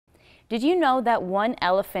Did you know that one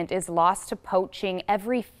elephant is lost to poaching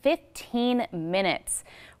every 15 minutes?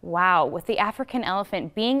 Wow, with the African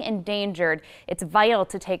elephant being endangered, it's vital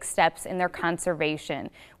to take steps in their conservation.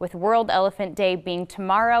 With World Elephant Day being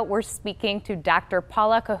tomorrow, we're speaking to Dr.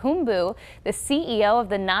 Paula Kahumbu, the CEO of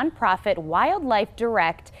the nonprofit Wildlife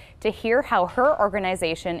Direct, to hear how her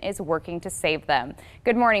organization is working to save them.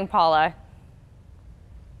 Good morning, Paula.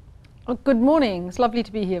 Oh, good morning. It's lovely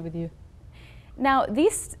to be here with you. Now,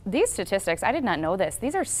 these statistics, I did not know this.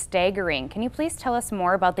 These are staggering. Can you please tell us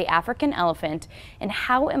more about the African elephant and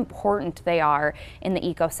how important they are in the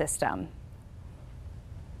ecosystem?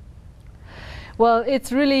 Well,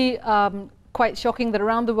 it's really quite shocking that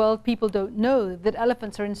around the world people don't know that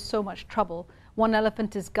elephants are in so much trouble. One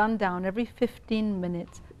elephant is gunned down every 15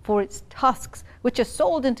 minutes for its tusks, which are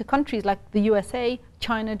sold into countries like the USA,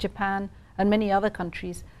 China, Japan, and many other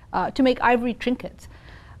countries to make ivory trinkets.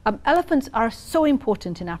 Elephants are so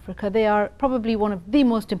important in Africa. They are probably one of the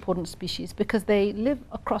most important species because they live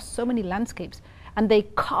across so many landscapes and they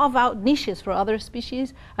carve out niches for other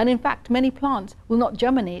species. And in fact, many plants will not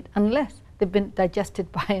germinate unless they've been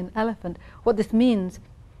digested by an elephant. What this means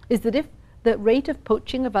is that if the rate of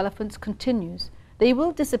poaching of elephants continues, they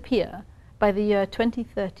will disappear by the year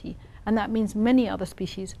 2030. And that means many other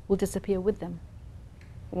species will disappear with them.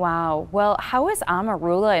 Wow. Well, how is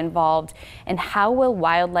Amarula involved, and how will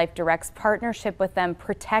Wildlife Direct's partnership with them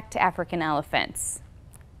protect African elephants?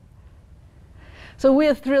 So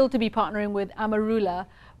we're thrilled to be partnering with Amarula,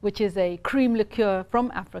 which is a cream liqueur from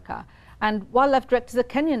Africa. And Wildlife Direct is a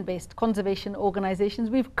Kenyan-based conservation organization.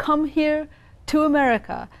 We've come here to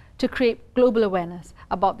America to create global awareness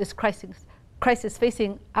about this crisis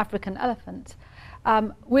facing African elephants.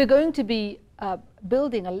 We're going to be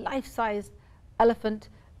building a life-sized elephant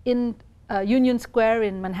in Union Square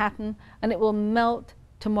in Manhattan, and it will melt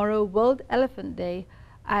tomorrow, World Elephant Day,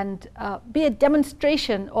 and be a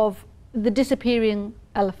demonstration of the disappearing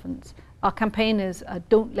elephants. Our campaign is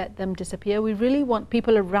Don't Let Them Disappear. We really want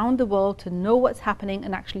people around the world to know what's happening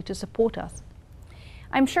and actually to support us.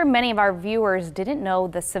 I'm sure many of our viewers didn't know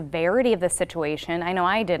the severity of the situation. I know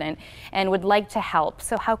I didn't, and would like to help.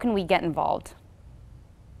 So how can we get involved?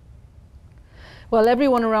 Well,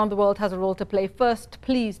 everyone around the world has a role to play. First,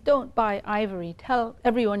 please don't buy ivory. Tell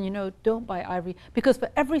everyone you know, don't buy ivory. Because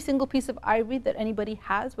for every single piece of ivory that anybody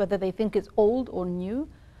has, whether they think it's old or new,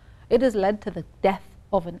 it has led to the death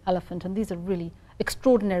of an elephant. And these are really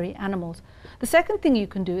extraordinary animals. The second thing you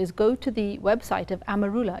can do is go to the website of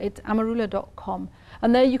Amarula. It's amarula.com.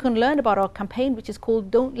 And there you can learn about our campaign, which is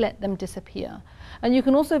called Don't Let Them Disappear. And you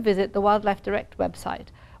can also visit the Wildlife Direct website,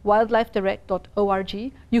 wildlifedirect.org.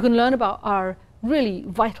 You can learn about our really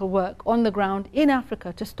vital work on the ground in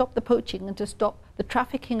Africa to stop the poaching and to stop the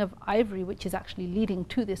trafficking of ivory, which is actually leading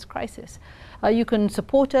to this crisis. You can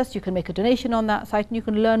support us, you can make a donation on that site, and you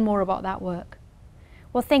can learn more about that work.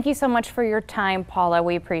 Well, thank you so much for your time, Paula.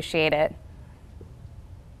 We appreciate it.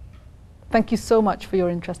 Thank you so much for your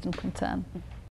interest and concern.